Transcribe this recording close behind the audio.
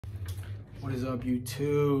What is up,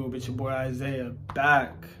 YouTube? It's your boy Isaiah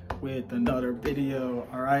back with another video.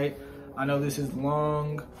 All right, I know this is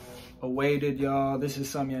long awaited, y'all. This is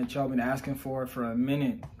something that y'all been asking for a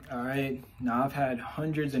minute. All right, now I've had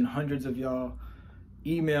hundreds and hundreds of y'all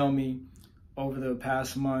email me over the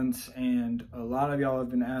past months, and a lot of y'all have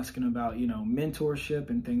been asking about, mentorship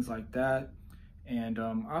and things like that. And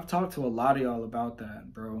I've talked to a lot of y'all about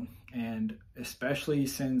that, bro. And especially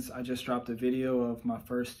since I just dropped a video of my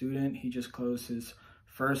first student. He just closed his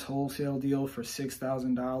first wholesale deal for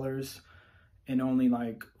 $6,000 in only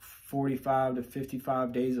like 45 to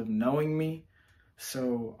 55 days of knowing me.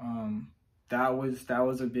 So that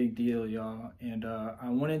was a big deal, y'all. And I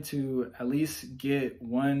wanted to at least get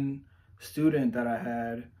one student that I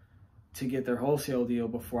had to get their wholesale deal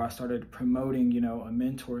before I started promoting, a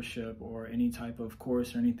mentorship or any type of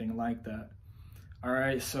course or anything like that. All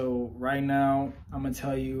right, so right now I'm gonna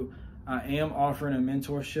tell you, I am offering a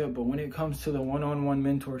mentorship, but when it comes to the one-on-one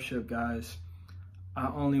mentorship, guys,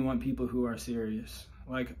 I only want people who are serious.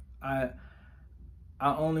 Like I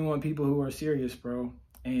only want people who are serious, bro.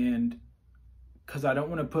 And because I don't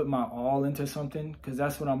want to put my all into something, because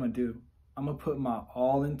that's what I'm gonna do. I'm gonna put my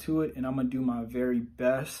all into it, and I'm gonna do my very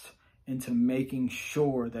best into making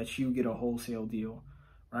sure that you get a wholesale deal,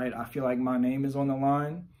 right? I feel like my name is on the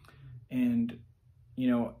line, and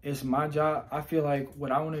it's my job. I feel like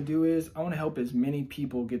what I want to do is I want to help as many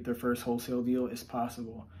people get their first wholesale deal as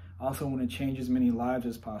possible. I also want to change as many lives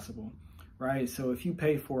as possible, right? So if you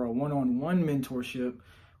pay for a one-on-one mentorship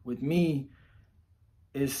with me,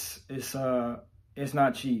 it's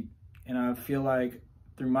not cheap. And I feel like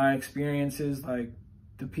through my experiences, like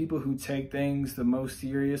the people who take things the most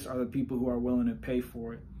serious are the people who are willing to pay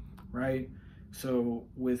for it, right? So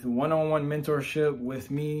with one-on-one mentorship with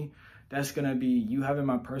me, that's gonna be you having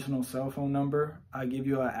my personal cell phone number. I give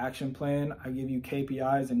you an action plan. I give you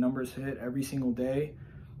KPIs and numbers hit every single day.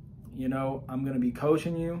 I'm gonna be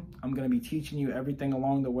coaching you. I'm gonna be teaching you everything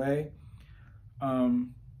along the way.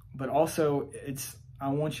 But also I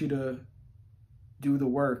want you to do the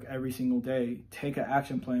work every single day. Take an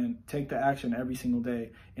action plan, take the action every single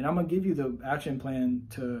day. And I'm gonna give you the action plan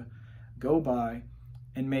to go by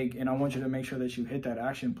and I want you to make sure that you hit that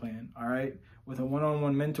action plan, all right? With a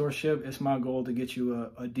one-on-one mentorship, it's my goal to get you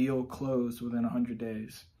a deal closed within 100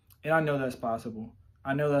 days. And I know that's possible.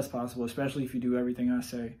 I know that's possible, especially if you do everything I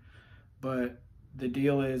say. But the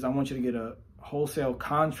deal is I want you to get a wholesale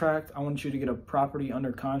contract. I want you to get a property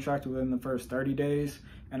under contract within the first 30 days.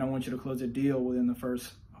 And I want you to close a deal within the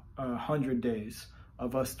first 100 days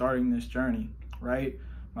of us starting this journey, right?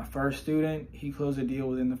 My first student, he closed a deal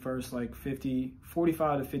within the first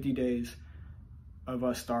 45 to 50 days of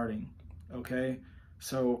us starting, okay?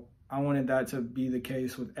 So I wanted that to be the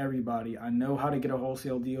case with everybody. I know how to get a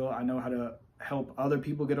wholesale deal. I know how to help other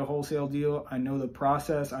people get a wholesale deal. I know the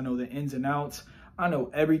process. I know the ins and outs. I know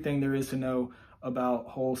everything there is to know about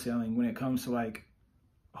wholesaling when it comes to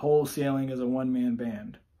wholesaling as a one-man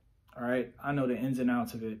band, all right? I know the ins and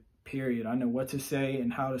outs of it, period. I know what to say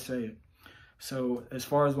and how to say it. So as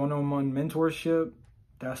far as one-on-one mentorship,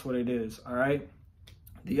 that's what it is, all right?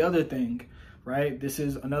 The other thing, right, this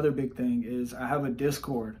is another big thing, is I have a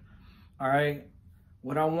Discord, all right?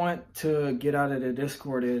 What I want to get out of the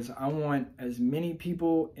Discord is I want as many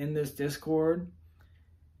people in this Discord,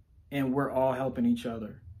 and we're all helping each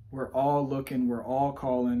other. We're all looking, we're all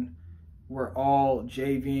calling, we're all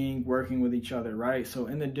JVing, working with each other, right? So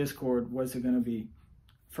in the Discord, what's it gonna be?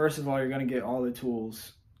 First of all, you're gonna get all the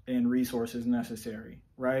tools and resources necessary,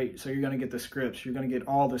 right? So you're gonna get the scripts, you're gonna get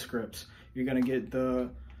all the scripts, you're gonna get the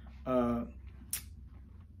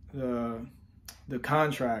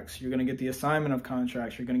contracts, you're gonna get the assignment of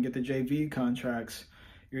contracts, you're gonna get the JV contracts,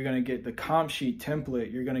 you're gonna get the comp sheet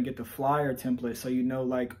template, you're gonna get the flyer template, so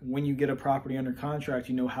when you get a property under contract,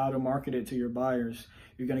 you know how to market it to your buyers.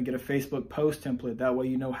 You're gonna get a Facebook post template, that way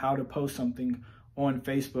you know how to post something on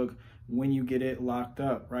Facebook when you get it locked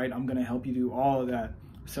up, right? I'm gonna help you do all of that.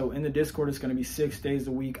 So in the Discord, it's gonna be 6 days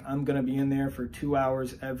a week. I'm gonna be in there for 2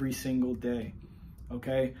 hours every single day,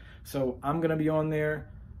 okay? So I'm gonna be on there.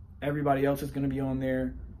 Everybody else is gonna be on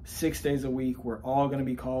there 6 days a week. We're all gonna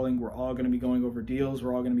be calling. We're all gonna be going over deals.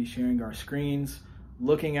 We're all gonna be sharing our screens,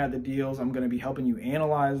 looking at the deals. I'm gonna be helping you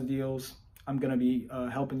analyze deals. I'm gonna be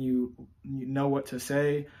helping you know what to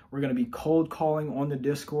say. We're gonna be cold calling on the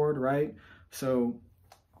Discord, right? So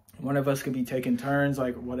one of us could be taking turns,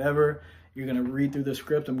 whatever. You're gonna read through the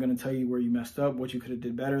script. I'm gonna tell you where you messed up, what you could have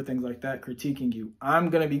did better, things like that, critiquing you. I'm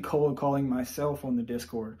gonna be cold calling myself on the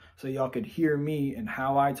Discord, so y'all could hear me and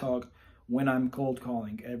how I talk when I'm cold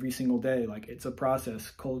calling every single day. It's a process,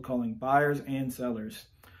 cold calling buyers and sellers,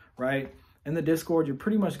 right? In the Discord, you're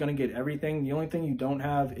pretty much going to get everything. The only thing you don't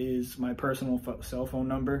have is my personal cell phone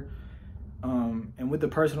number. And with the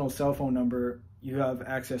personal cell phone number, you have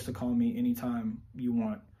access to call me anytime you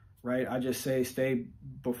want, right? I just say stay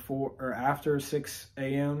before or after 6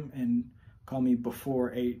 a.m. and call me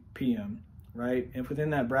before 8 p.m., right? And within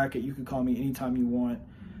that bracket, you can call me anytime you want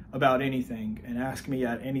about anything and ask me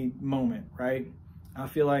at any moment, right? I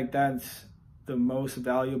feel like that's the most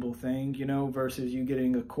valuable thing, you know, versus you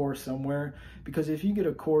getting a course somewhere. Because if you get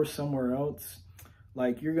a course somewhere else,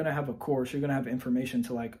 like you're going to have a course, you're going to have information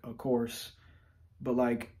to like a course, but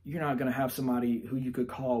like you're not going to have somebody who you could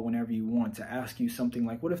call whenever you want to ask you something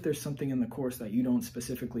like, what if there's something in the course that you don't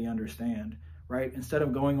specifically understand, right? Instead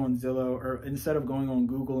of going on Zillow or instead of going on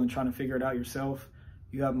Google and trying to figure it out yourself,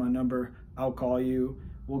 you have my number, I'll call you,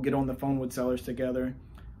 we'll get on the phone with sellers together,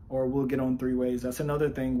 or we'll get on 3-ways. That's another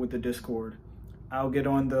thing with the Discord. I'll get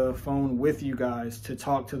on the phone with you guys to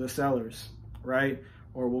talk to the sellers, right?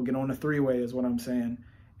 Or we'll get on a 3-way is what I'm saying.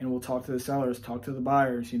 And we'll talk to the sellers, talk to the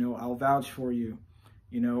buyers, you know, I'll vouch for you.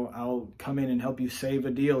 You know, I'll come in and help you save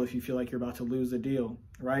a deal if you feel like you're about to lose the deal,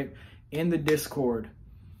 right? In the Discord,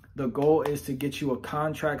 the goal is to get you a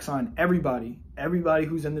contract signed. Everybody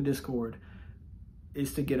who's in the Discord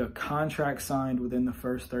is to get a contract signed within the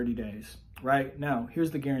first 30 days, right? Now,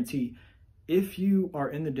 here's the guarantee. If you are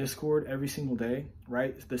in the Discord every single day,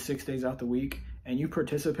 right, the 6 days out the week, and you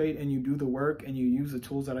participate and you do the work and you use the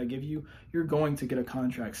tools that I give you, you're going to get a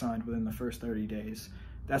contract signed within the first 30 days.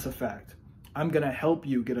 That's a fact. I'm going to help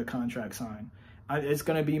you get a contract signed. It's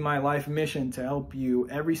going to be my life mission to help you,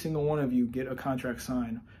 every single one of you, get a contract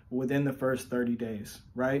signed within the first 30 days,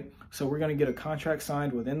 right? So we're going to get a contract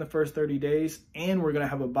signed within the first 30 days, and we're going to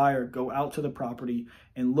have a buyer go out to the property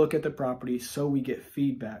and look at the property so we get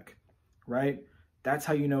feedback, right? That's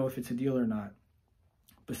how you know if it's a deal or not.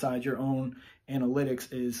 Besides your own analytics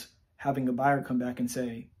is having a buyer come back and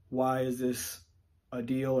say, why is this a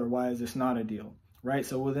deal or why is this not a deal, right?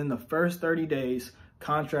 So within the first 30 days,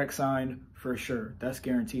 contract signed for sure. That's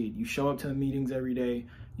guaranteed. You show up to the meetings every day,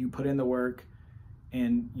 you put in the work,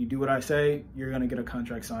 and you do what I say, you're going to get a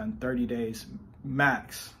contract signed 30 days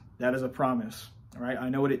max. That is a promise, all right? I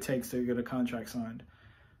know what it takes to get a contract signed.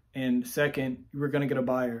 And second, we're going to get a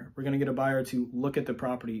buyer. We're going to get a buyer to look at the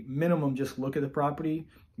property. Minimum, just look at the property,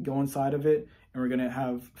 go inside of it, and we're going to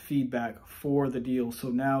have feedback for the deal. So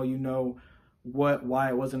now you know why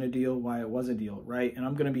it wasn't a deal, why it was a deal, right? And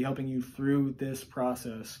I'm going to be helping you through this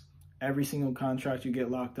process. Every single contract you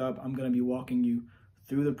get locked up, I'm going to be walking you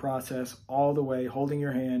through the process all the way, holding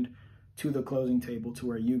your hand to the closing table to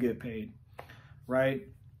where you get paid, right?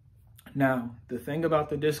 Now, the thing about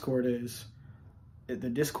the Discord is, the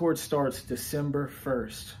Discord starts December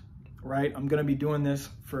 1st, right? I'm going to be doing this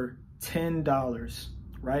for $10,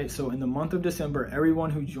 right? So in the month of December, everyone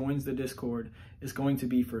who joins the Discord is going to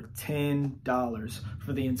be for $10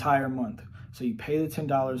 for the entire month. So you pay the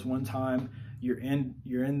 $10 one time, you're in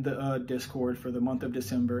the Discord for the month of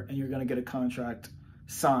December, and you're going to get a contract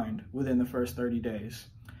signed within the first 30 days.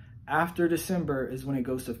 After December is when it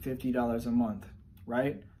goes to $50 a month,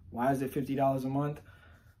 right? Why is it $50 a month?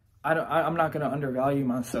 I'm not going to undervalue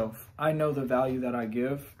myself. I know the value that I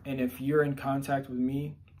give. And if you're in contact with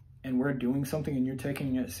me and we're doing something and you're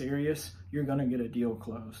taking it serious, you're going to get a deal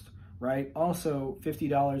closed, right? Also,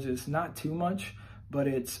 $50 is not too much, but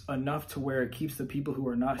it's enough to where it keeps the people who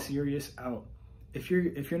are not serious out. If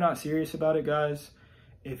you're not serious about it, guys,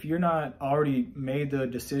 if you're not already made the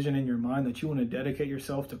decision in your mind that you want to dedicate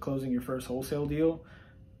yourself to closing your first wholesale deal,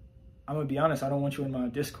 I'm going to be honest, I don't want you in my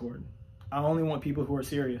Discord. I only want people who are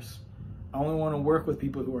serious. I only want to work with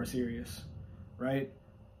people who are serious, right?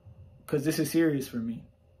 Because this is serious for me.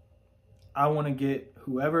 I want to get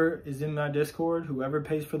whoever is in my Discord, whoever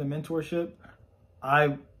pays for the mentorship,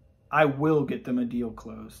 I will get them a deal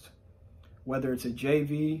closed. Whether it's a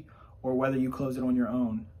JV or whether you close it on your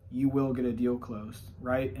own, you will get a deal closed,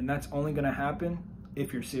 right? And that's only going to happen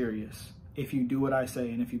if you're serious, if you do what I say,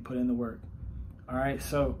 and if you put in the work. All right,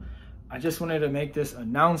 so I just wanted to make this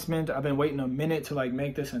announcement. I've been waiting a minute to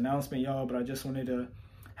make this announcement, y'all, but I just wanted to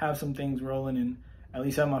have some things rolling and at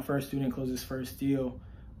least have my first student close his first deal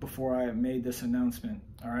before I made this announcement.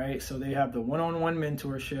 All right, so they have the one-on-one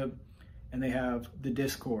mentorship and they have the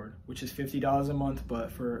Discord, which is $50 a month,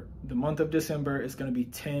 but for the month of December, it's going to be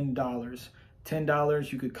 $10.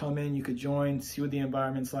 $10, you could come in, you could join, see what the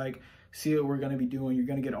environment's like, see what we're going to be doing. You're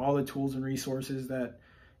going to get all the tools and resources that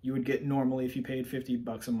you would get normally if you paid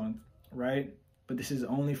 $50 a month, right? But this is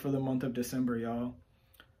only for the month of December, y'all.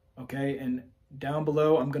 Okay, and down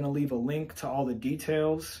below, I'm going to leave a link to all the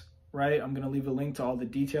details, right? I'm going to leave a link to all the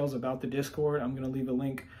details about the Discord. I'm going to leave a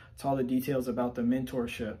link to all the details about the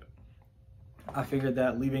mentorship. I figured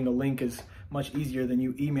that leaving a link is much easier than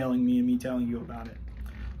you emailing me and me telling you about it.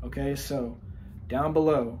 Okay, so down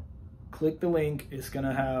below, click the link. It's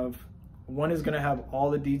gonna have, one is gonna have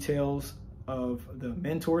all the details of the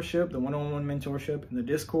mentorship, the one-on-one mentorship in the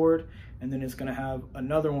Discord, and then it's gonna have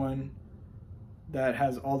another one that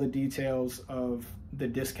has all the details of the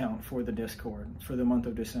discount for the Discord for the month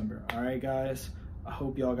of December. All right, guys, I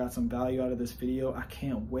hope y'all got some value out of this video. I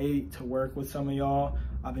can't wait to work with some of y'all.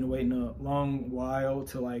 I've been waiting a long while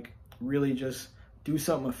to like really just do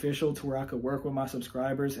something official to where I could work with my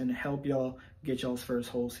subscribers and help y'all get y'all's first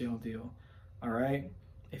wholesale deal. All right,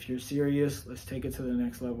 if you're serious, let's take it to the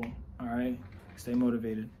next level. All right, stay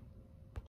motivated.